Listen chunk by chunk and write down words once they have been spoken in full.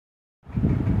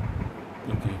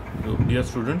তো dear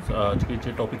students, আজকে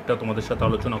যে টপিকটা তোমাদের সাথে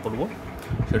আলোচনা করব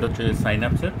সেটা হচ্ছে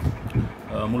সাইন্যাপসের।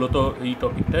 মূলত এই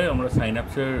টপিকটায় আমরা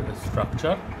সাইন্যাপসের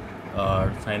স্ট্রাকচার আর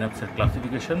সাইন্যাপসের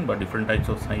ক্লাসিফিকেশন বা different types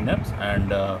of synapse and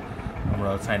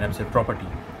আমরা সাইন্যাপসের প্রপার্টি,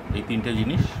 এই তিনটে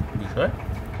জিনিস বিষয়ে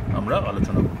আমরা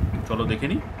আলোচনা করব। চলো দেখে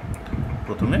নিই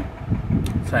প্রথমে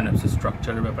সাইন্যাপসের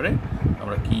স্ট্রাকচারের ব্যাপারে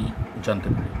আমরা কি জানতে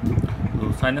পারি। তো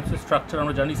সাইন্যাপসের স্ট্রাকচার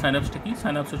আমরা জানি। সাইন্যাপসটা কি?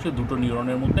 সাইন্যাপস হচ্ছে দুটো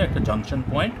নিউরনের মধ্যে একটা জাংশন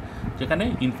পয়েন্ট, যেখানে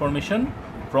information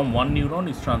from one neuron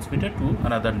is transmitted to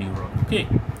another neuron. Okay,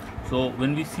 so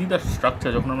when we see the structure,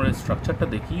 যখন আমরা স্ট্রাকচারটা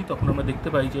দেখি তখন আমরা দেখতে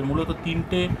পাই যে মূলত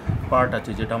তিনটে পার্ট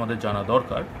আছে যেটা আমাদের জানা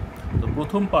দরকার। তো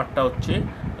প্রথম পার্টটা হচ্ছে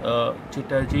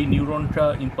যেটা যেই নিউরনটা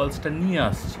ইম্পালসটা নিয়ে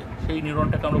আসছে সেই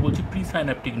নিউরনটাকে আমরা বলছি প্রি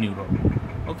সাইন্যাপটিক নিউরন।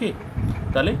 ওকে,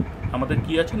 তাহলে আমাদের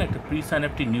কি আছে না, একটা প্রি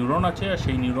সাইন্যাপটিক নিউরন আছে, আর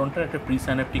সেই নিউরনটার একটা প্রি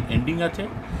সাইন্যাপটিক এন্ডিং আছে।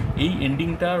 এই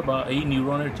এন্ডিংটার বা এই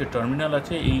নিউরনের যে টার্মিনাল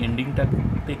আছে, এই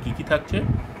এন্ডিংটাতে কী কী থাকছে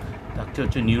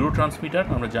হচ্ছে নিউরো ট্রান্সমিটার।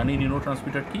 আমরা জানি নিউরো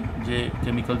ট্রান্সমিটার কি, যে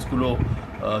কেমিক্যালসগুলো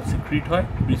সিক্রিট হয়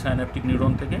প্রি সাইন্যাপটিক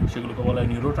নিউরন থেকে, সেগুলোকে বলা হয়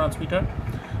নিউরো ট্রান্সমিটার।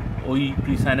 ওই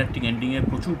প্রি সাইন্যাপটিক এন্ডিংয়ের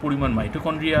প্রচুর পরিমাণ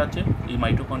মাইটোকন্ড্রিয়া আছে। এই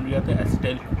মাইটোকন্ড্রিয়াতে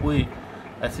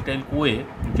অ্যাসিটাইল কোয়ে,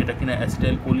 যেটা কিনা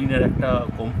অ্যাসিটাইল কোলিনের একটা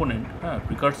কম্পোনেন্ট,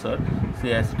 প্রিকারসার,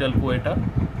 সেই অ্যাসিটাইল কোয়েটা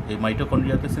এই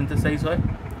মাইটোকন্ড্রিয়াতে সিনথেসাইজ হয়,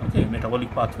 ওকে,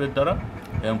 মেটাবলিক পাথওয়ের দ্বারা,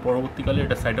 এবং পরবর্তীকালে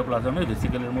এটা সাইটোপ্লাজমে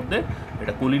ভেসিকেলের মধ্যে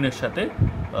এটা কোলিনের সাথে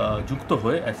যুক্ত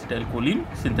হয়ে অ্যাসিটাইল কোলিন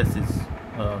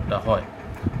সিনথেসিসটা হয়।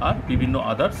 আর বিভিন্ন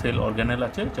আদার সেল অর্গানেল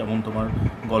আছে, যেমন তোমার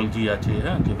গলজি আছে,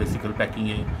 যে ভেসিকেল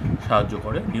প্যাকিংয়ে সাহায্য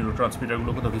করে। নিউরো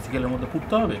ট্রান্সমিটারগুলোকে তো ভেসিকেলের মধ্যে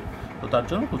ফুটতে হবে, তো তার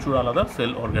জন্য প্রচুর আলাদা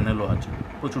সেল অর্গানেলও আছে,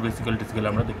 প্রচুর ভেসিকেল টেসিকেল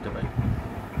আমরা দেখতে পাই।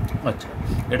 আচ্ছা,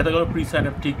 এটা তো গেল প্রি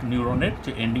সাইন্যাপটিক নিউরনের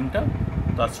যে এন্ডিংটা,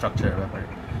 তার স্ট্রাকচারের ব্যাপারে।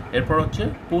 এরপর হচ্ছে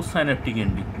পোস্ট সাইন্যাপটিক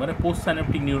এন্ডিং, মানে পোস্ট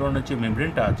সাইন্যাপটিক নিউরনের যে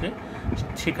মেমব্রেনটা আছে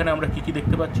সেখানে আমরা কী কী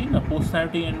দেখতে পাচ্ছি না, post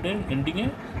synaptic এন্ডিংয়ে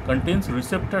contains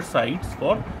receptor sites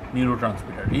for neuro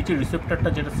transmitter. এই যে রিসেপ্টারটা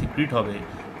যেটা সিক্রিট হবে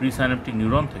প্রি সাইন্যাপটিক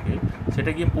নিউরন থেকে,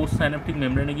 সেটা গিয়ে পোস্ট সাইন্যাপটিক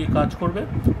মেমব্রেনে গিয়ে কাজ করবে।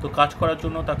 তো কাজ করার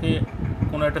জন্য তাকে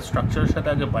কোনো একটা স্ট্রাকচারের সাথে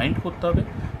আগে বাইন্ড করতে হবে,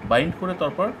 বাইন্ড করে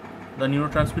তারপর the neuro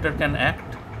transmitter can act.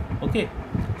 Okay,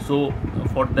 so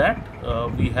for that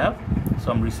we have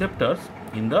some receptors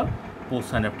in the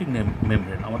postsynaptic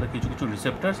membrane. আমাদের কিছু কিছু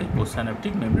রিসেপ্টার্স এই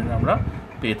পোস্টসাইন্যাপটিক মেমব্রেনে আমরা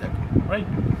পেয়ে থাকি, রাইট?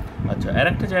 আচ্ছা, আর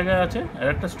একটা জায়গায় আছে, আর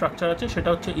একটা স্ট্রাকচার আছে, সেটা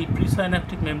হচ্ছে এই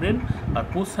প্রিসাইন্যাপটিক মেমব্রেন আর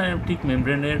পোস্টসাইন্যাপটিক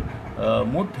মেমব্রেনের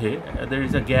মধ্যে দের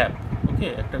ইজ আ গ্যাপ। ওকে,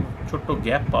 একটা ছোট্ট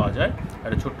গ্যাপ পাওয়া যায়,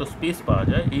 একটা ছোট্ট স্পেস পাওয়া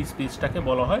যায়। এই স্পেসটাকে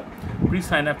বলা হয়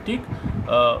প্রিসাইন্যাপটিক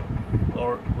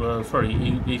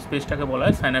এই স্পেসটাকে বলা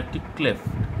হয় সাইন্যাপটিক ক্লেফট।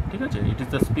 ঠিক আছে, it is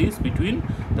the space between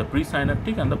the pre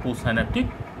synaptic and the post synaptic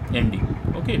ending.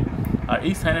 ওকে, আর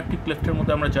এই সাইন্যাপটিক ক্লেফটের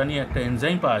মধ্যে আমরা জানি একটা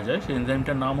এনজাইম পাওয়া যায়, সেই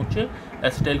এনজাইমটার নাম হচ্ছে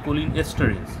অ্যাসিটাইল কোলিন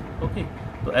এস্টারেজ। ওকে,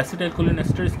 তো অ্যাসিটাইল কোলিন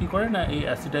এস্টারেজ কী করে না, এই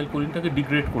অ্যাসিটাইল কোলিনটাকে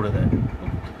ডিগ্রেড করে দেয়,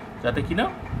 যাতে কিনা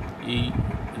এই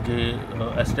যে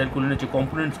অ্যাসিটাইল কোলিনের যে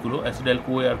কম্পোনেন্টসগুলো অ্যাসিটাইল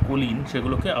কোয়ে আর কোলিন,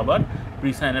 সেগুলোকে আবার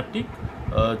প্রি সাইন্যাপটিক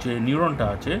যে নিউরনটা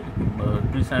আছে,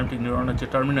 প্রি সাইন্যাপটিক নিউরনের যে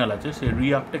টার্মিনাল আছে, সে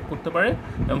রিআপটেক করতে পারে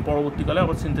এবং পরবর্তীকালে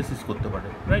আবার সিনথেসিস করতে পারে,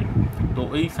 রাইট? তো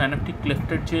এই সাইন্যাপটিক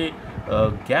ক্লেফটের যে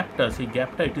গ্যাপটা, সেই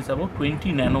গ্যাপটা it is about 20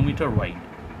 nanometre wide.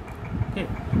 ওকে,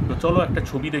 তো চলো একটা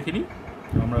ছবি দেখে নিই।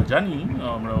 আমরা জানি,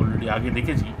 আমরা অলরেডি আগে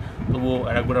দেখেছি, তবুও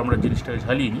আরেকবার আমরা জিনিসটাকে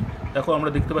ঝালিয়ে নিই। দেখো, আমরা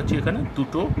দেখতে পাচ্ছি এখানে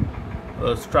দুটো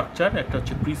স্ট্রাকচার, একটা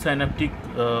হচ্ছে প্রি সাইন্যাপটিক,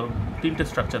 তিনটে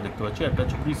স্ট্রাকচার দেখতে পাচ্ছি। একটা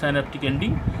হচ্ছে pre synaptic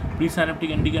ending. Pre synaptic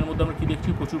এন্ডিংয়ের মধ্যে আমরা কী দেখছি,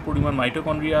 প্রচুর পরিমাণ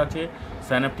মাইটোকন্ড্রিয়া আছে,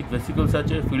 সাইন্যাপটিক ভেসিকলস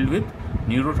আছে ফিল্ড উইথ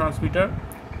নিউরো ট্রান্সমিটার,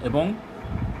 এবং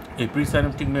এই প্রি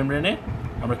সাইন্যাপটিক মেমব্রেনে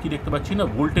আমরা কি দেখতে পাচ্ছি না,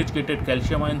 voltage gated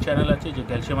calcium ion channel আছে। যে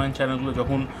ক্যালসিয়াম আয়ন চ্যানেলগুলো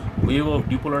যখন ওয়েভ অফ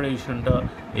ডিপোলারাইজেশনটা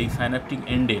এই সাইন্যাপটিক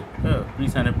এন্ডে, প্রি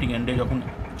সাইন্যাপটিক এন্ডে যখন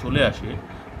চলে আসে,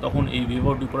 তখন এই ওয়েভ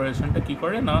অফ ডিপোলারাইজেশনটা কী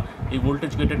করে না, এই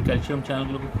ভোল্টেজ গেটেড ক্যালসিয়াম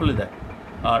চ্যানেলগুলোকে খুলে দেয়।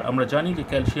 আর আমরা জানি যে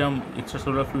ক্যালসিয়াম,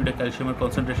 এক্সট্রাসেলুলার ফ্লুইডে ক্যালসিয়ামের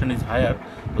কনসেন্ট্রেশন ইজ হায়ার,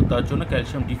 তো তার জন্য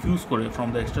ক্যালসিয়াম ডিফিউজ করে from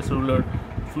the extracellular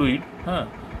fluid,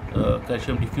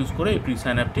 calcium diffuse করে এই প্রি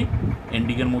সাইন্যাপটিক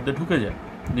এন্ডিংয়ের মধ্যে ঢুকে যায়,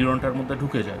 নিউরনটার মধ্যে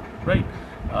ঢুকে যায়, রাইট?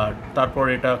 আর তারপর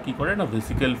এটা কী করে না,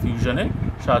 ভেসিকেল ফিউশনে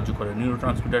সাহায্য করে। নিউরো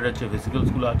ট্রান্সমিটারের যে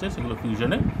ভেসিকেলসগুলো আছে সেগুলো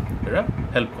ফিউশনে এরা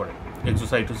হেল্প করে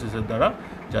এক্সোসাইটোসিসের দ্বারা,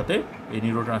 যাতে এই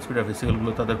নিউরো ট্রান্সমিটার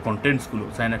ভেসিকেলগুলো তাদের কন্টেন্টসগুলো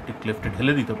সাইন্যাপটিক ক্লেফটে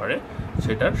ঢেলে দিতে পারে,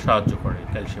 সেটার সাহায্য করে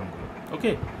ক্যালসিয়ামগুলো।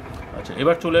 ওকে, আচ্ছা,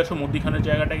 এবার চলে আসো মধ্যিখানের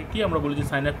জায়গাটাকে কি আমরা বলি যে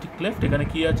সাইন্যাপটিক ক্লেফট। এখানে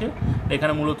কী আছে,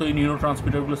 এখানে মূলত এই নিউরো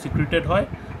ট্রান্সমিটারগুলো সিক্রিটেড হয়,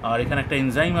 আর এখানে একটা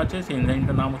এনজাইম আছে, সেই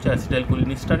এনজাইমটার নাম হচ্ছে অ্যাসিটাইল কোলিন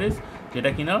এস্টারেজ।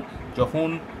 যেটা কিনা যখন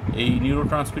এই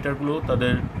নিউরোট্রান্সমিটারগুলো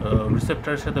তাদের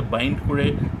রিসেপ্টরের সাথে বাইন্ড করে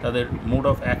তাদের মোড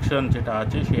অফ অ্যাকশন যেটা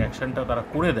আছে সেই অ্যাকশনটা তারা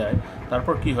করে দেয়,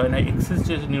 তারপর কি হয় না এক্সেস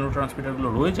যে নিউরোট্রান্সমিটারগুলো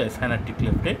রয়ে যায় সাইনাপটিক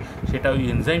ক্লেফটে, সেটা ওই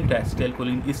এনজাইমটা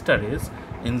অ্যাসিটাইলকোলিন ইস্টারেজ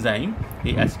এনজাইম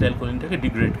এই অ্যাসিটাইলকোলিনটাকে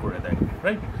ডিগ্রেড করে দেয়,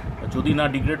 রাইট? যদি না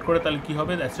ডিগ্রেড করে তাহলে কী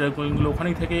হবে, অ্যাসিটাইলকোলিনগুলো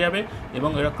ওখানেই থেকে যাবে এবং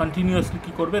এরা কন্টিনিউয়াসলি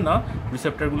কী করবে না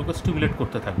রিসেপ্টরগুলোকে স্টিমুলেট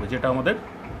করতে থাকবে, যেটা আমাদের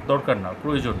দরকার না,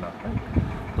 প্রয়োজন না, রাইট?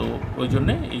 তো ওই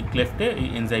জন্যে এই ক্লেফটে এই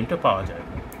এনজাইমটা পাওয়া যায়।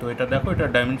 তো এটা দেখো, এটা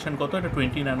ডাইমেনশন কত, এটা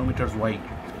 20 ন্যানোমিটার্স ওয়াইড।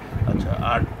 আচ্ছা,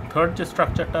 আর থার্ড যে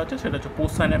স্ট্রাকচারটা আছে সেটা হচ্ছে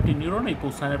পোস্ট সাইন্যাপটিক নিউরন। এই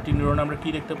পোস্ট সাইন্যাপটিক নিউরনে আমরা কী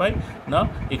দেখতে পাই না,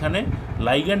 এখানে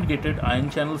লাইগ্যান্ড গেটেড আয়ন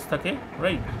চ্যানেলস থাকে,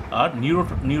 রাইট? আর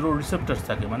নিউরো রিসেপ্টার্স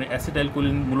থাকে, মানে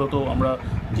অ্যাসিটাইলকোলিন মূলত আমরা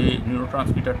যে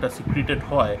নিউরোট্রান্সমিটারটা সিক্রিটেড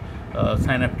হয়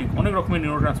সাইন্যাপটিক, অনেক রকমের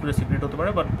নিউরোট্রান্সমিটার সিক্রিট হতে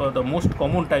পারে, but the most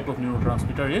common type of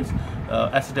neurotransmitter is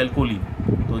acetylcholine.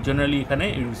 তো জেনারেলি এখানে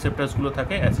এই রিসেপ্টার্সগুলো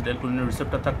থাকে, অ্যাসিটাইলকোলিনের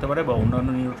রিসেপ্টার থাকতে পারে বা অন্যান্য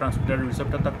নিউরোট্রান্সমিটারের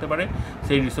রিসেপ্টার থাকতে পারে।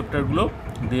 সেই রিসেপ্টারগুলো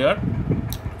দে আর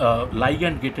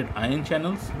লাইগ্যান্ড গেটেড আয়ন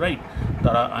চ্যানেলস, রাইট?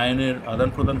 তারা আয়নের আদান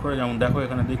প্রদান করে, যেমন দেখো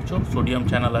এখানে দেখছো সোডিয়াম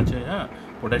চ্যানেল আছে, হ্যাঁ,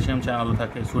 পটাশিয়াম চ্যানেলও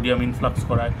থাকে, সোডিয়াম ইনফ্লাক্স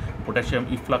করায়, পটাশিয়াম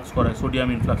ইফ্লাক্স করায়। সোডিয়াম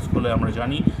ইনফ্লাক্স করলে আমরা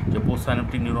জানি যে পোস্ট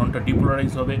সাইন্যাপটিক নিউরনটা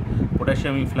ডিপোলারাইজ হবে,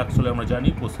 পটাশিয়াম ইনফ্লাক্স হলে আমরা জানি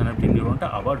পোস্ট সাইন্যাপটিক নিউরনটা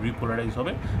আবার রিপোলারাইজ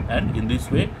হবে, and in this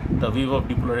way the wave of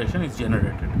depolarisation is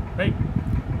generated, right?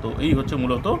 তো এই হচ্ছে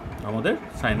মূলত আমাদের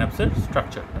সাইন্যাপসের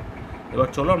স্ট্রাকচারটা। এবার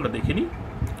চলো আমরা দেখে নিই।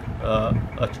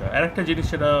 আচ্ছা, আর একটা জিনিস,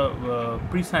 সেটা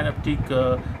প্রি সাইন্যাপটিক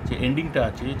যে এন্ডিংটা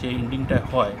আছে, যে এন্ডিংটা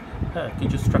হয়, হ্যাঁ,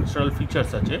 কিছু স্ট্রাকচারাল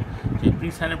ফিচার্স আছে যে প্রি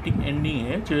সাইন্যাপটিক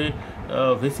এন্ডিংয়ে যে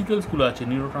ভেসিকেলসগুলো আছে,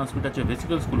 নিউরোট্রান্সমিটার যে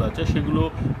ভেসিকেলসগুলো আছে সেগুলো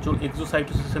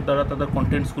এক্সোসাইটোসিসের দ্বারা তাদের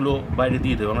কন্টেন্টসগুলো বাইরে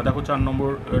দিয়ে দেবে। আমরা দেখো 4 নম্বর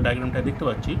ডায়াগ্রামটা দেখতে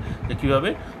পাচ্ছি যে কীভাবে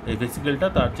এই ভেসিকেলটা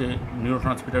তার যে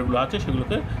নিউরোট্রান্সমিটারগুলো আছে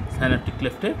সেগুলোকে সাইন্যাপটিক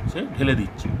ক্লেফটে সে ঢেলে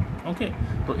দিচ্ছে। ওকে,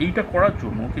 তো এইটা করার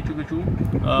জন্য কিছু কিছু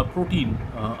প্রোটিন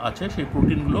আছে, সেই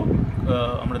প্রোটিনগুলো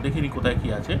আমরা দেখে নিই কোথায় কী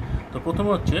আছে। তো প্রথমে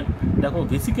হচ্ছে দেখো,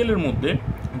 ভেসিকেলের মধ্যে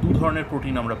 2 ধরনের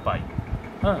প্রোটিন আমরা পাই,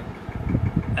 হ্যাঁ।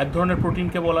 এক ধরনের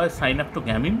প্রোটিনকে বলা হয়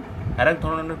সাইন্যাপ্টোগ্যামিন, আর এক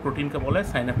ধরনের প্রোটিনকে বলা হয়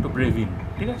সাইন্যাপ্টোব্রেভিন,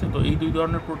 ঠিক আছে? তো এই 2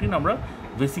 ধরনের প্রোটিন আমরা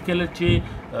ভেসিকেলের যে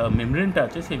মেমব্রেনটা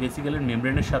আছে সেই ভেসিকেলের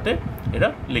মেমব্রেনের সাথে এরা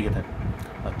লেগে থাকে।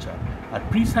 আচ্ছা, আর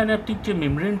প্রি সাইন্যাপটিক যে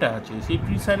মেমব্রেনটা আছে সেই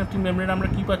প্রি সাইন্যাপটিক মেমব্রেন আমরা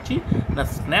কী পাচ্ছি না,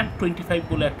 SNAP25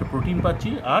 বলে একটা প্রোটিন পাচ্ছি,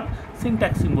 আর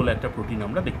সিনট্যাক্সিন বলে একটা প্রোটিন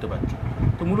আমরা দেখতে পাচ্ছি।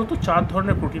 তো মূলত 4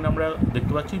 ধরনের প্রোটিন আমরা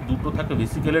দেখতে পাচ্ছি, 2টো থাকে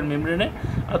ভেসিকেলের মেমব্রেনে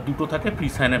আর 2টো থাকে প্রি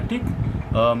সাইন্যাপটিক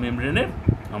মেমব্রেনের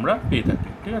আমরা পেয়ে থাকি,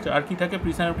 ঠিক আছে? আর কি থাকে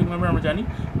প্রি সাইন্যাপটিক মেমব্রেন আমরা জানি,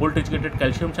 ভোল্টেজ গেটেড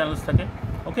ক্যালসিয়াম চ্যানেলস থাকে।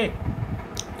 ওকে,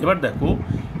 এবার দেখো,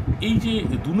 এই যে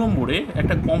 2 নম্বরে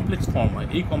একটা কমপ্লেক্স ফর্ম হয়,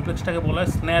 এই কমপ্লেক্সটাকে বলা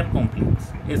হয় snare complex,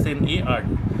 SNARD,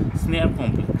 snare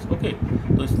complex. ওকে,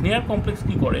 তো স্নেয়ার কমপ্লেক্স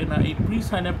কী করে না, এই প্রি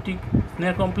সাইন্যাপটিক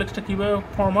স্নেয়ার কমপ্লেক্সটা কীভাবে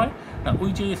ফর্ম হয় না,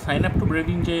 ওই যে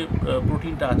সাইন্যাপ্টোব্রেভিন যে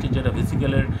প্রোটিনটা আছে যেটা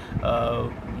ভেসিকেলের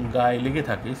গায়ে লেগে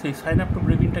থাকে, সেই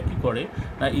সাইন্যাপ্টোব্রেভিনটা কী করে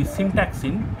না, এই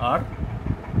সিনট্যাক্সিন আর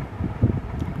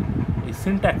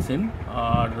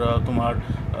তোমার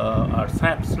আর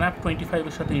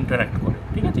SNAP25 সাথে ইন্টারাক্ট করে,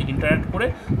 ঠিক আছে? ইন্টারাক্ট করে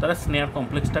তারা স্নেয়ার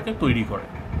কমপ্লেক্সটাকে তৈরি করে।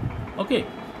 ওকে,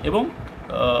 এবং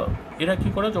এরা কী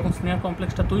করে, যখন স্নেয়ার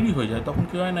কমপ্লেক্সটা তৈরি হয়ে যায় তখন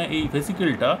কী হয় না, এই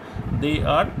ভেসিকেলটা দে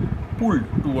আর pulled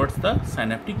towards the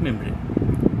synaptic membrane,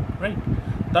 right?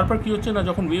 তারপর কী হচ্ছে না,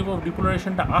 যখন ওয়েভ অফ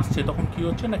ডিপোলারাইজেশনটা আসছে তখন কী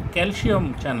হচ্ছে না, ক্যালসিয়াম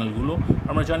চ্যানেলগুলো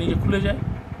আমরা জানি যে খুলে যায়,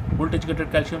 ভোল্টেজ গেটেড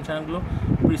ক্যালসিয়াম চ্যানেলগুলো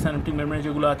প্রি সাইন্যাপটিক মেমব্রেনে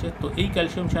যেগুলো আছে। তো এই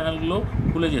ক্যালসিয়াম চ্যানেলগুলো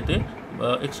খুলে যেতে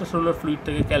এক্সট্রাসেলুলার ফ্লুইড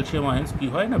থেকে ক্যালসিয়াম আয়ন্স কী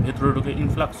হয় না, ভেতরে ঢুকে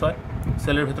ইনফ্লাক্স হয়,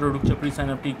 সেলের ভেতরে ঢুকছে, প্রি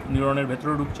সাইন্যাপটিক নিউরনের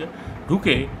ভেতরে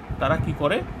ঢুকে তারা কী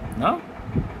করে না,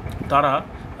 তারা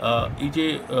এই যে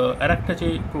আর একটা যে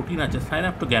প্রোটিন আছে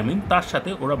সাইন্যাপ্টোগ্যামিন, তার সাথে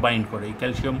ওরা বাইন্ড করে, এই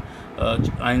ক্যালসিয়াম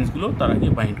আয়ন্সগুলো তারা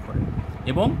গিয়ে বাইন্ড করে,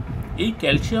 এবং এই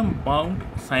ক্যালসিয়াম বাউন্ড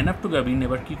সাইন্যাপ্টোগ্যামিন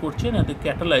এবার কী করছে না, দে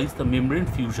ক্যাটালাইজ দ্য মেমব্রেন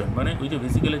ফিউশন, মানে ওই যে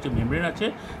ভেসিকেলের যে মেমব্রেন আছে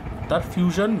তার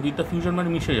ফিউশন মানে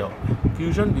মিশে যাওয়া,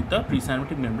 fusion with the pre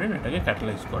synaptic membrane এটাকে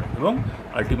ক্যাটালাইজ করে, এবং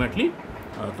আলটিমেটলি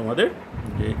তোমাদের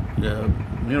যে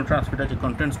নিউরোট্রান্সমিটার যে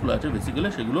কন্টেন্টসগুলো আছে ভেসিকেলে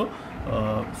সেগুলো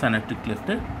সাইন্যাপটিক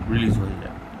ক্লেফটে রিলিজ হয়ে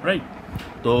যায়, রাইট?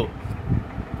 তো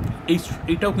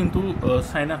এইটাও কিন্তু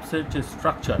সাইন্যাপসের যে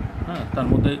স্ট্রাকচার, হ্যাঁ, তার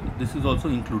মধ্যে দিস ইজ অলসো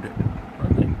ইনক্লুডেড।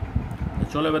 ওকে,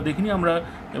 চলো এবার দেখিনি আমরা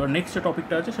এবার নেক্সট যে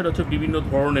টপিকটা আছে সেটা হচ্ছে বিভিন্ন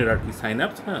ধরনের আর কি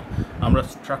সাইন্যাপস। হ্যাঁ, আমরা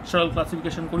স্ট্রাকচারাল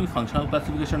ক্লাসিফিকেশন করি, ফাংশনাল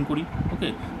ক্লাসিফিকেশন করি। ওকে,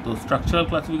 তো স্ট্রাকচারাল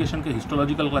ক্লাসিফিকেশনকে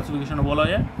হিস্টোলজিক্যাল ক্লাসিফিকেশনও বলা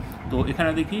যায়। তো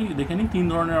এখানে দেখে নিই 3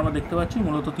 ধরনের আমরা দেখতে পাচ্ছি,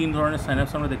 মূলত 3 ধরনের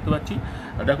সাইন্যাপস আমরা দেখতে পাচ্ছি।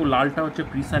 দেখো, লালটা হচ্ছে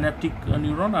প্রি সাইন্যাপটিক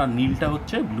নিউরন, আর নীলটা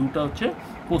হচ্ছে ব্লুটা হচ্ছে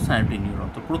পোস্ট সাইন্যাপটিক নিউরন।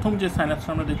 তো প্রথম যে সাইন্যাপস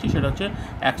আমরা দেখছি সেটা হচ্ছে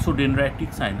এক্সোডেনড্রাইটিক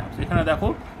সাইন্যাপস। এখানে দেখো,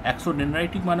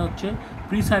 এক্সোডেনড্রাইটিক মানে হচ্ছে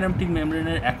প্রি সাইন্যাপটিক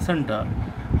মেমব্রেনের অ্যাকশনটা,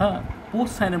 হ্যাঁ,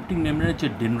 পোস্ট সাইন্যাপটিক মেমব্রেনের যে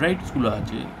ডেনড্রাইটসগুলো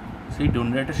আছে সেই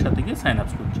ডেনড্রাইটের সাথে গিয়ে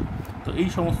সাইন্যাপস করছে। তো এই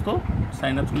সমস্ত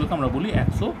সাইন্যাপসগুলোকে আমরা বলি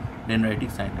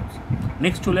এক্সোডেনড্রাইটিক সাইন্যাপস।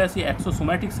 নেক্সট চলে আসি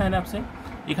এক্সোসোম্যাটিক সাইন্যাপসে।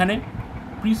 এখানে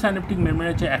প্রি সাইন্যাপটিক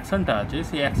মেমব্রেনের যে অ্যাকশনটা আছে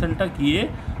সেই অ্যাকশনটা গিয়ে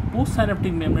পোস্ট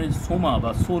সাইন্যাপটিক মেমব্রেনের সোমা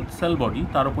বা সেল বডি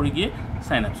তার উপরে গিয়ে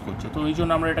সাইন্যাপস করছে। তো এই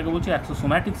জন্য আমরা এটাকে বলছি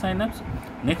এক্সোসোম্যাটিক সাইন্যাপস।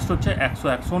 নেক্সট হচ্ছে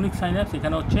এক্সোনিক সাইন্যাপস।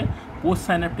 এখানে হচ্ছে পোস্ট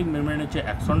সাইন্যাপটিক মেমব্রেনের যে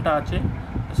অ্যাকশনটা আছে,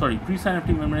 প্রি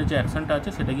সাইন্যাপটিক মেমব্রেনের যে অ্যাকশনটা আছে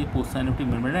সেটা গিয়ে পোস্ট সাইন্যাপটিক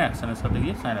মেমব্রেনের অ্যাকশনের সাথে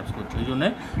গিয়ে সাইন্যাপস করছে। এই জন্য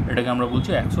এটাকে আমরা বলছি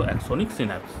এক্সোনিক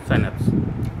সাইন্যাপস।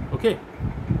 ওকে,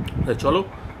 চলো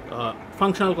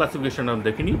ফাংশনাল ক্লাসিফিকেশন আমরা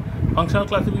দেখে নিই। ফাংশনাল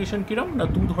ক্লাসিফিকেশন কীরকম না,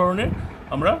 দু ধরনের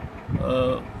আমরা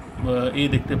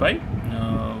দেখতে পাই।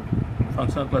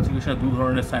 ফাংশনাল ক্লাসিফিকেশনে দু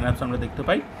ধরনের সাইন্যাপস আমরা দেখতে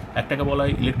পাই। একটাকে বলা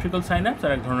হয় ইলেকট্রিক্যাল সাইন্যাপস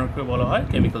আর এক ধরনেরকে বলা হয়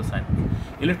কেমিক্যাল সাইন্যাপস।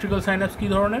 ইলেকট্রিক্যাল সাইন্যাপস কী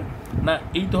ধরনের না,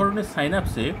 এই ধরনের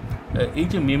সাইন্যাপসে এই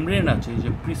যে মেমব্রেন আছে, যে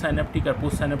প্রি সাইন্যাপটিক আর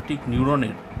পোস্ট সাইন্যাপটিক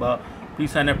নিউরনের বা প্রি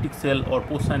সাইন্যাপটিক সেল আর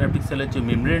পোস্ট সাইন্যাপটিক সেলের যে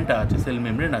মেমব্রেনটা আছে, সেল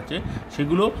মেমব্রেন আছে,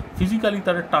 সেগুলো ফিজিক্যালি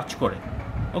তারা টাচ করে।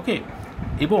 ওকে,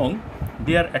 এবং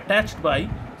দে আর attached by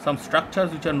some structures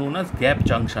which are known as gap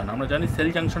junction. আমরা জানি সেল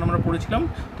জাংশন আমরা পড়েছিলাম।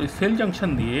 তো এই সেল জাংশন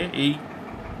দিয়ে এই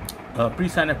প্রি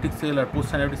সাইন্যাপটিক সেল আর পোস্ট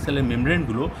সাইন্যাপটিক সেলের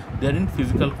মেমব্রেনগুলো দে আর ইন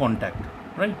ফিজিক্যাল কন্ট্যাক্ট,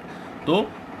 রাইট? তো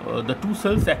the two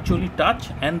cells actually touch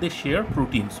and they share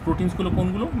proteins. প্রোটিনসগুলো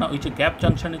কোনগুলো না, ওই যে গ্যাপ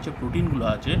জাংশনের যে প্রোটিনগুলো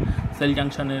আছে, সেল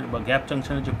জাংশনের বা গ্যাপ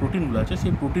জাংশনের যে প্রোটিনগুলো আছে,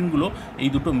 সেই প্রোটিনগুলো এই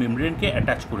দুটো মেমব্রেনকে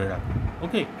অ্যাটাচ করে রাখে।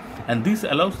 ওকে, and this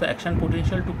allows the action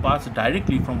potential two pass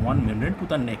directly from one membrane to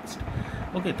the next.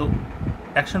 ওকে, তো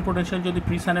অ্যাকশন পোটেনশিয়াল যদি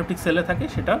প্রি সাইন্যাপটিক সেলে থাকে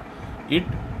সেটা ইট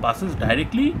passes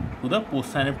directly to the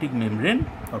post-synaptic membrane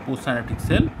or post-synaptic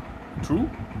cell through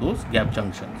those gap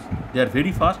junctions. They are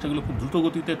very fast, এগুলো খুব দ্রুত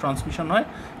গতিতে transmission হয়,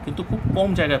 কিন্তু খুব কম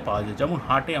জায়গায় পাওয়া যায়। যেমন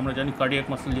হার্টে আমরা জানি কার্ডিয়াক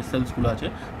মাসেল যে সেলসগুলো আছে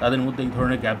তাদের মধ্যে এই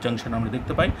ধরনের গ্যাপ জাংশন আমরা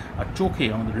দেখতে পাই, আর চোখে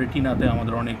আমাদের রেটিনাতে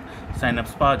আমাদের অনেক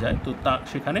সাইন্যাপস পাওয়া যায়। তো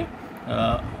সেখানে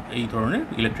এই ধরনের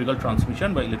ইলেকট্রিক্যাল ট্রান্সমিশন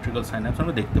বা ইলেকট্রিক্যাল সাইন্যাপস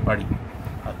আমরা দেখতে পারি।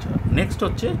 আচ্ছা, নেক্সট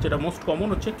হচ্ছে যেটা মোস্ট কমন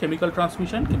হচ্ছে কেমিক্যাল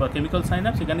ট্রান্সমিশন কিংবা কেমিক্যাল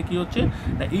সাইন্যাপস। এখানে কী হচ্ছে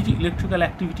না, এই যে ইলেকট্রিক্যাল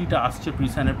অ্যাক্টিভিটিটা আসছে প্রি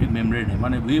সাইন্যাপটিক মেমব্রেনে,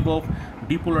 মানে ওয়েভ অফ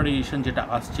ডিপোলারাইজেশন যেটা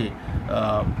আসছে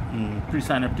pre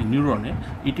synaptic নিউরনে,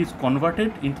 it is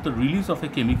converted into the release of a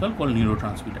chemical call neuro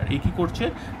transmitter. এই কী করছে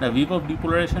না, ওয়েভ অফ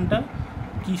ডিপোলারাইজেশনটা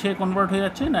কিসে কনভার্ট হয়ে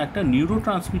যাচ্ছে না, একটা নিউরো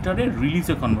ট্রান্সমিটারের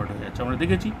রিলিজে কনভার্ট হয়ে যাচ্ছে। আমরা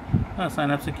দেখেছি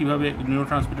সাইন্যাপসে কীভাবে নিউরো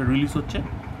ট্রান্সমিটার রিলিজ হচ্ছে,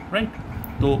 রাইট?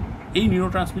 তো এই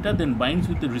neurotransmitter then binds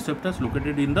with the receptors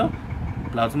located in the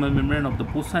plasma membrane of the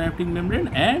postsynaptic membrane,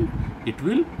 and it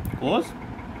will cause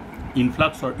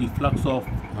influx or efflux of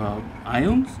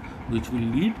ions which will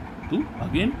lead to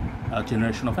again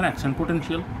generation of an action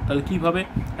potential. তাহলে কীভাবে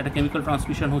একটা chemical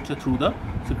transmission হচ্ছে through the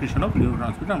secretion of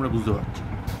neurotransmitter আমরা বুঝতে পারছি।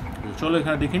 চলো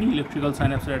এখানে দেখে নিই ইলেকট্রিক্যাল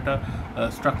সাইন্যাপসের একটা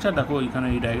স্ট্রাকচার। দেখো এখানে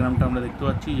এই ডায়াগ্রামটা আমরা দেখতে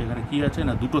পাচ্ছি, যেখানে কী আছে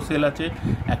না, দুটো সেল আছে।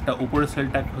 একটা উপরের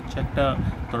সেলটা হচ্ছে একটা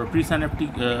ধরো প্রি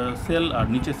সাইন্যাপটিক সেল, আর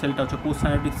নিচের সেলটা হচ্ছে পোস্ট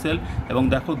সাইন্যাপটিক সেল। এবং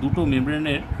দেখো দুটো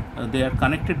মেমব্রেনের দে are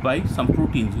connected by some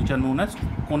proteins which are known as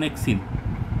কনেক্সিন।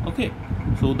 Okay,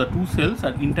 so the two sales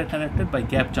R interconnected by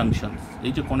gap junctions.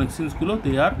 এই যে কনেকশনসগুলো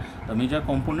দে are the major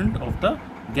component of the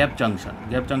gap junction.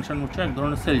 Gap junction হচ্ছে এক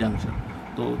ধরনের sell junction.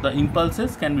 তো the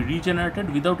impulses can be রিজেনারেটেড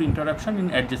without interruption in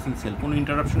adjacent sell. কোনো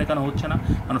interruption এখানে হচ্ছে না,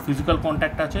 কারণ ফিজিক্যাল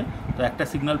কন্ট্যাক্ট আছে। তো একটা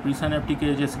সিগন্যাল প্রি সাইন্যাপটিকে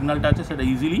যে সিগন্যালটা আছে সেটা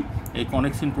ইজিলি এই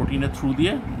কনেক্সিন প্রোটিনের থ্রু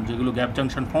দিয়ে, যেগুলো গ্যাপ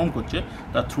জাংশন ফর্ম করছে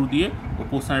তার থ্রু দিয়ে ও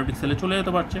পোস্ট সাইন্যাপটিক সেলে চলে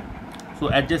যেতে পারছে। So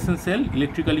adjacent sell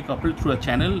electrically coupled through a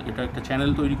channel, এটা একটা চ্যানেল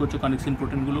তৈরি করছে কানেক্সিন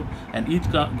প্রোটিনগুলো। অ্যান্ড ইচ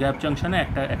গ্যাপ জাংশনে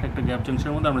একটা গ্যাপ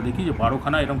জাংশনের মধ্যে আমরা দেখি যে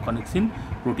 12খানা এরকম কানেক্সিন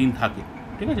প্রোটিন থাকে।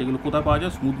 ঠিক আছে, এগুলো কোথায় পাওয়া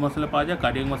যায়? স্মুথ মাসেলে পাওয়া যায়,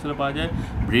 কার্ডিয়াক মাসেলে পাওয়া যায়,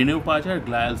 ব্রেনেও পাওয়া যায়,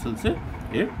 গ্লায়াল সেলসে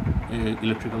এর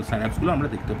ইলেকট্রিক্যাল সাইন্যাপসগুলো আমরা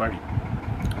দেখতে পারি।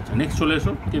 আচ্ছা, নেক্সট চলে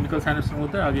এসো কেমিক্যাল সাইন্যাপসের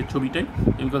মধ্যে। আগের ছবিটাই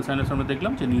কেমিক্যাল সাইন্যাপস আমরা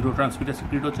দেখলাম যে নিউরো ট্রান্সমিটার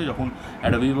সিক্রিট হচ্ছে, যখন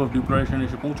একটা ওয়েভ অফ ডিপোলারাইজেশন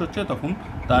এসে পৌঁছচ্ছে তখন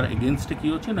তার এগেনস্টে কী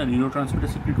হচ্ছে না, নিউরো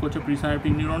ট্রান্সমিটার সিক্রিট করছে প্রি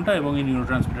সাইন্যাপটিক নিউরনটা, এবং এই নিউরো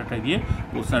ট্রান্সমিটারটা গিয়ে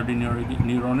পোস্ট সাইন্যাপটিক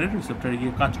নিউরনের রিসেপ্টারে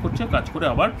গিয়ে কাজ করে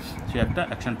আবার সে একটা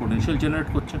অ্যাকশন পোটেনশিয়াল জেনারেট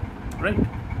করছে, রাইট?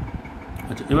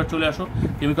 আচ্ছা, এবার চলে আসো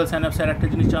কেমিক্যাল সাইন্যাপসের একটা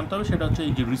জিনিস জানতে হবে, সেটা হচ্ছে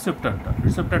এই যে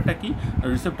রিসেপ্টারটা কি?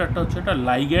 রিসেপ্টারটা হচ্ছে একটা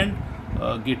লাইগ্যান্ড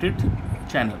gated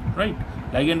channel, right?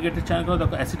 লাইগ্যান্ড gated channel করে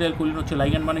দেখো, অ্যাসিটাইল কোলিন হচ্ছে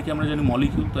লাইগ্যান্ড, মানে কি আমরা জানি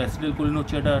মলিকিউল। তো অ্যাসিটাইল কোলিন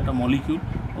হচ্ছে এটা একটা মলিকিউল।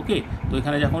 ওকে, তো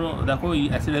এখানে যখন দেখো এই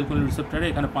অ্যাসিটাইল কোলিন রিসেপ্টারে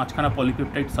এখানে 5খানা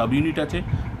পলিপেপটাইড সাব ইউনিট আছে,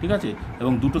 ঠিক আছে,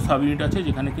 এবং দুটো সাব ইউনিট আছে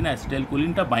যেখানে কিনা অ্যাসিটাইল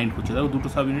কোলিনটা বাইন্ড করছে। দেখো দুটো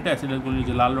সাব ইউনিটে অ্যাসিটাইল কোলিন,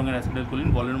 যে লাল রঙের অ্যাসিটাইল কোলিন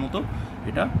বলের মতো,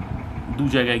 এটা দু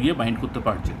জায়গায় গিয়ে বাইন্ড করতে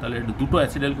পারছে। তাহলে দুটো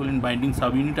acetyl choline binding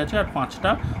sub unit আছে আর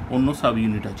 5টা অন্য সাব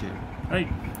ইউনিট আছে, রাইট?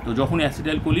 তো যখন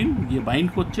অ্যাসিটাইল কোলিন গিয়ে বাইন্ড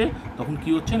করছে তখন কী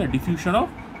হচ্ছে না, diffusion of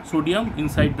sodium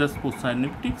inside the post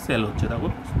synaptic sell হচ্ছে। দেখো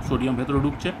সোডিয়াম ভেতরে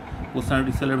ঢুকছে, পোস্ট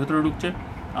সাইন্যাপটিক সেলের ভেতরে ঢুকছে,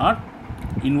 আর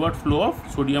ইনওয়ার্ড ফ্লো অফ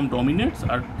সোডিয়াম ডমিনেটস,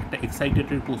 আর একটা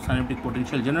এক্সাইটেটেড পোস্ট সাইন্যাপটিক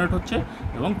পোটেনশিয়াল জেনারেট হচ্ছে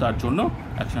এবং তার জন্য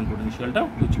action পোটেনশিয়ালটা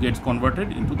which Gates converted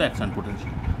into the action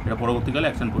potential, এটা পরবর্তীকালে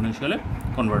অ্যাকশন পোটেনশিয়ালে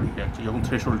কনভার্ট হয়ে যাচ্ছে যখন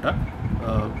থ্রেশহোল্ডটা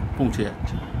পৌঁছে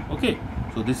যাচ্ছে। ওকে,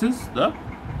 so this is the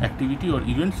activity or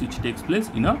events which takes place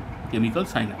in a chemical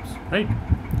synapse, right.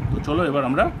 তো চলো এবার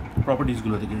আমরা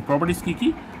প্রপার্টিসগুলো দেখি। প্রপার্টিস কী কী?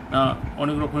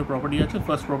 অনেক রকমের প্রপার্টি আছে।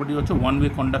 ফার্স্ট প্রপার্টি হচ্ছে ওয়ান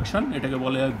ওয়ে কন্ডাকশন, এটাকে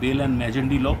বলে হয় বেল অ্যান্ড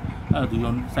ম্যাজেন্ডি ল।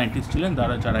 দুজন সায়েন্টিস্ট ছিলেন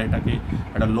যারা এটাকে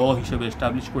একটা ল হিসেবে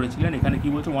এস্টাবলিশ করেছিলেন। এখানে কী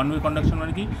বলছে ওয়ান ওয়ে কন্ডাকশন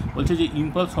মানে কি বলছে, যে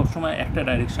ইম্পালস সবসময় একটা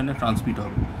ডাইরেকশানে ট্রান্সমিট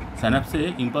হবে। সাইন্যাপসে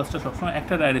ইম্পালসটা সবসময়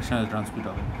একটা ডাইরেকশানে ট্রান্সমিট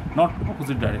হবে, নট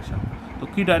অপোজিট ডাইরেকশান। তো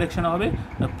কী ডাইরেকশানে হবে?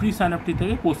 প্রি সাইন্যাপটিক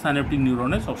থেকে পোস্ট সাইন্যাপটিক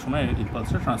নিউরনে সবসময়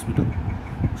ইম্পালসটা ট্রান্সমিট হবে,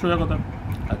 সোজা কথা।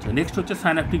 আচ্ছা, নেক্সট হচ্ছে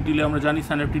সাইন্যাপটিক ডিলে। আমরা জানি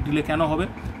সাইন্যাপটিক ডিলে কেন হবে,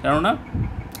 কেননা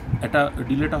একটা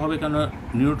ডিলেটা হবে কেন,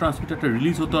 নিউরো ট্রান্সমিটারটা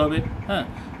রিলিজ হতে হবে। হ্যাঁ,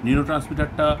 নিউরো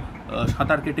ট্রান্সমিটারটা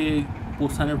সাঁতার কেটে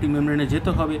পোস্ট সাইন্যাপটিক মেমব্রেনে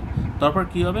যেতে হবে, তারপর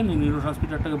কী হবে, নিউরো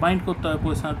ট্রান্সমিটারটাকে বাইন্ড করতে হবে,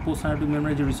 পোস্ট সাইন্যাপটিক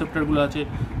মেমব্রেনে যে রিসেপ্টারগুলো আছে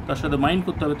তার সাথে বাইন্ড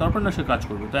করতে হবে, তারপর না সে কাজ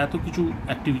করবে। তো এত কিছু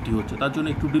অ্যাক্টিভিটি হচ্ছে, তার জন্য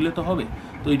একটু ডিলে তো হবে।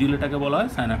 তো এই ডিলেটাকে বলা হয়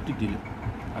সাইন্যাপটিক ডিলে।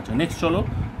 আচ্ছা, নেক্সট চলো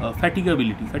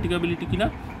ফ্যাটিগাবিলিটি। ফ্যাটিগাবিলিটি কিনা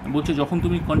বলছে, যখন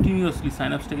তুমি কন্টিনিউয়াসলি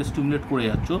সাইন্যাপসটাকে স্টিমুলেট করে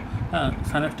যাচ্ছ, হ্যাঁ,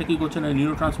 সাইন্যাপসটা কী করছে না,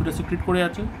 নিউরো ট্রান্সমিটার সিক্রেট করে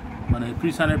যাচ্ছে, মানে প্রি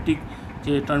সাইন্যাপটিক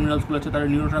যে টার্মিনালসগুলো আছে তারা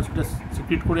নিউরো ট্রান্সমিটার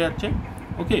সিক্রেট করে যাচ্ছে।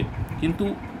 ওকে, কিন্তু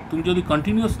তুমি যদি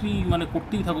কন্টিনিউয়াসলি মানে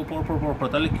করতেই থাকো পরপর,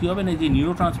 তাহলে কী হবে না, যে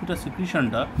নিউরো ট্রান্সমিটার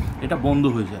সিক্রিশনটা এটা বন্ধ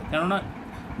হয়ে যায়, কেননা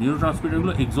নিউরো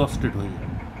ট্রান্সমিটারগুলো এক্সস্টেড হয়ে যায়,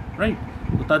 রাইট।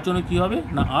 তো তার জন্য কী হবে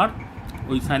না, আর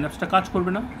ওই সাইন্যাপসটা কাজ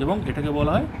করবে না, এবং এটাকে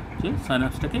বলা হয় যে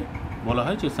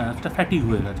সাইন্যাপসটা ফ্যাটিগ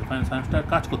হয়ে গেছে, সাইন্যাপসটা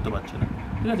কাজ করতে পারছে না,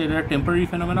 ঠিক আছে। এটা টেম্পোরারি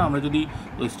ফেনোমেনা। আমরা যদি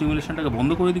ওই স্টিমুলেশনটাকে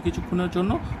বন্ধ করে দিই কিছুক্ষণের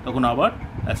জন্য, তখন আবার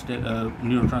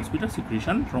neuro transmitter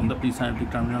secretion from the pre synaptic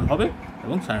terminal হবে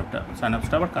এবং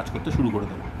সাইন্যাপসটা আবার কাজ করতে শুরু করে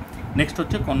দেবে। নেক্সট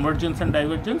হচ্ছে কনভার্জেন্স অ্যান্ড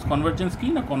ডাইভার্জেন্স। কনভার্জেন্স কি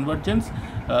না, convergence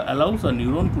allows a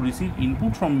neuron to receive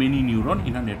input from many neuron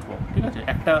in a network, ঠিক আছে।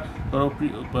 একটা ধরো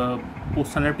পোস্ট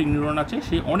সাইন্যাপটিক নিউরন আছে,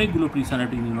 সে অনেকগুলো প্রি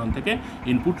সাইন্যাপটিক নিউরন থেকে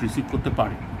ইনপুট রিসিভ করতে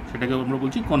পারে, সেটাকে আমরা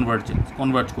বলছি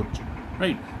কনভার্জ করছে,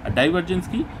 রাইট। আর ডাইভার্জেন্স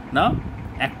কি না,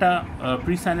 একটা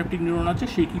প্রি সাইন্যাপটিক নিউরন আছে,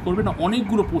 সে কী করবে না,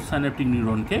 অনেকগুলো পোস্ট সাইন্যাপটিক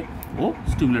নিউরনকে ও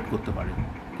স্টিমুলেট করতে পারে,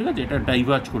 ঠিক আছে। এটা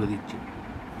ডাইভার্জ করে দিচ্ছে,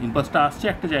 ইম্পালসটা আসছে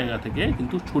একটা জায়গা থেকে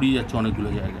কিন্তু ছড়িয়ে যাচ্ছে অনেকগুলো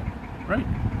জায়গায়, রাইট।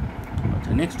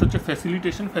 আচ্ছা, নেক্সট হচ্ছে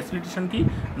ফ্যাসিলিটেশন। ফ্যাসিলিটেশন কি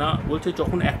না বলছে,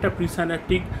 যখন একটা pre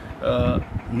synaptic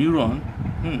neuron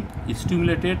is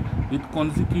stimulated with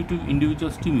consecutive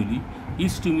individual stimuli,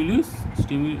 each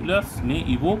stimulus may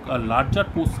evoke a larger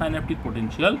postsynaptic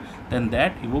potential than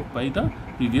that evoked by the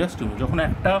previous stimulus. যখন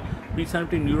একটা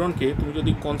প্রিসাইন্যাপটিক নিউরনকে তুমি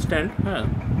যদি কনস্ট্যান্ট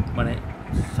মানে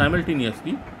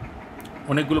সাইমালটেনিয়াসলি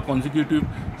অনেকগুলো কনজিকিউটিভ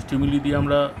স্টিমুলি দিয়ে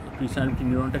আমরা প্রিসাইন্যাপটিক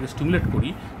নিউরনটাকে স্টিমুলেট করি,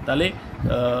 তাহলে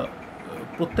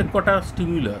প্রত্যেকটা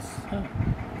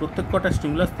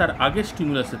স্টিমুলাস তার আগের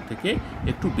স্টিমুলাসের থেকে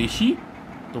একটু বেশি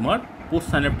তোমার পোস্ট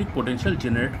সাইন্যাপটিক পোটেনশিয়াল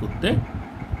জেনারেট করতে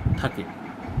থাকে,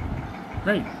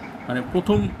 রাইট। মানে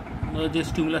প্রথম যে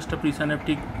স্টিমুলাসটা প্রি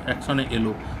সাইন্যাপটিক অ্যাকশনে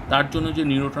এলো, তার জন্য যে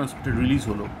নিউরো ট্রান্সমিটার রিলিজ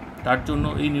হলো, তার জন্য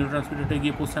এই নিউরো ট্রান্সমিটারটা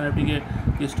গিয়ে পোস্ট সাইন্যাপটিকে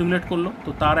স্টিমুলেট করলো, তো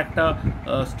তার একটা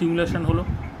স্টিমুলেশন হলো।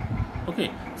 ওকে,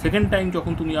 সেকেন্ড টাইম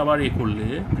যখন তুমি আবার করলে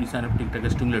প্রি সাইন্যাপটিকটাকে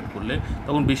স্টিমুলেট করলে,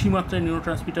 তখন বেশি মাত্রায় নিউরো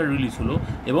ট্রান্সমিটার রিলিজ হলো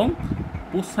এবং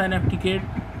পোস্ট সাইন্যাপটিকের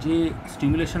যে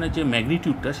স্টিমুলেশনের যে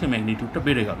ম্যাগনিটিউডটা, সেই ম্যাগনিটিউডটা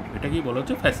বেড়ে গেল, এটাকেই বলা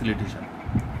হচ্ছে ফ্যাসিলিটেশন।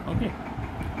 ওকে,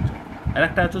 আর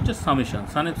একটা হচ্ছে সামেশন।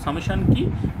 সামেশন কি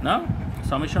না,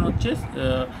 সামেশন হচ্ছে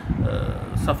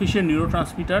সাফিসিয়েন্ট নিউরো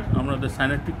ট্রান্সমিটার আমাদের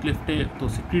সাইন্যাপটিক ক্লেফটে তো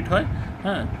সিক্রিট হয়,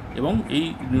 হ্যাঁ, এবং এই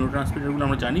নিউরো ট্রান্সমিটারগুলো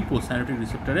আমরা জানি পোস্ট সাইন্যাপটিক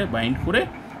রিসেপ্টারে বাইন্ড করে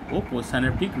ও পোস্ট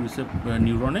সাইন্যাপটিক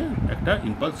নিউরনে একটা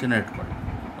ইম্পালস জেনারেট করে।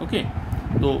 ওকে,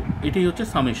 তো এটাই হচ্ছে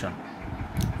সামেশন।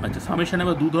 আচ্ছা, সামেশন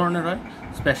এবার দু ধরনের হয়।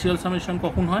 স্প্যাশিয়াল সামেশন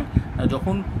কখন হয়,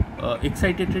 যখন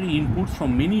excitatory inputs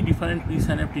from many different pre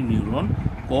synaptic neuron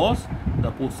cause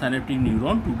the post synaptic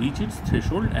neuron to reach it's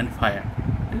threshold and fire,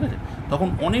 ঠিক আছে। তখন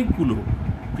অনেকগুলো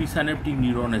প্রি সাইন্যাপটিক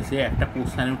নিউরন এসে একটা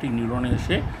পোস্ট সাইন্যাপটিক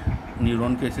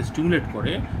নিউরনকে এসে স্টিমুলেট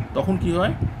করে, তখন কি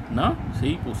হয় না,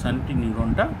 সেই পোস্ট সাইন্যাপটিক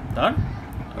নিউরনটা তার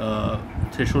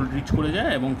থ্রেশহোল্ড রিচ করে যায়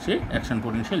এবং সে অ্যাকশন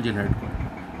পোটেনশিয়াল জেনারেট করে,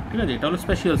 ঠিক আছে। এটা হলো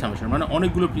স্প্যাশিয়াল সামেশন, মানে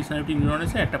অনেকগুলো প্রি সাইন্যাপটিক নিউরন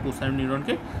এসে একটা পোস্ট সাইন্যাপটিক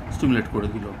নিউরনকে স্টিমুলেট করে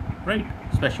দিল, রাইট।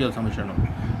 স্প্যাশিয়াল সামেশন হলো।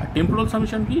 আর টেম্পোরাল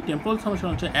সামেশন কি, টেম্পোরাল সামেশন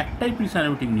হচ্ছে একটাই প্রি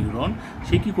সাইন্যাপটিক নিউরন,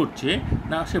 সে কী করছে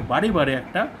না, সে বারে বারে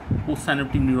একটা পোস্ট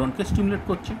সাইন্যাপটিক নিউরনকে স্টিমুলেট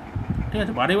করছে, ঠিক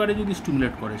আছে। বারে বারে যদি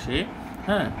স্টিমুলেট করে সে,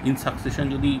 হ্যাঁ, ইন সাকসেশন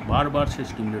যদি বারবার সে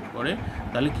স্টিমুলেট করে,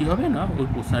 তাহলে কী হবে না, ওই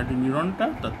পোস্ট সাইন্যাপটিক নিউরনটা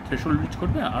তার থ্রেশহোল্ড রিচ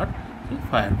করবে আর সে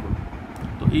ফায়ার করবে।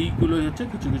 তো এইগুলোই হচ্ছে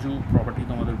কিছু প্রপার্টি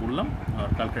তোমাদের বললাম, আর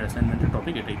কালকের অ্যাসাইনমেন্টের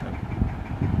টপিক এটাই থাকবে।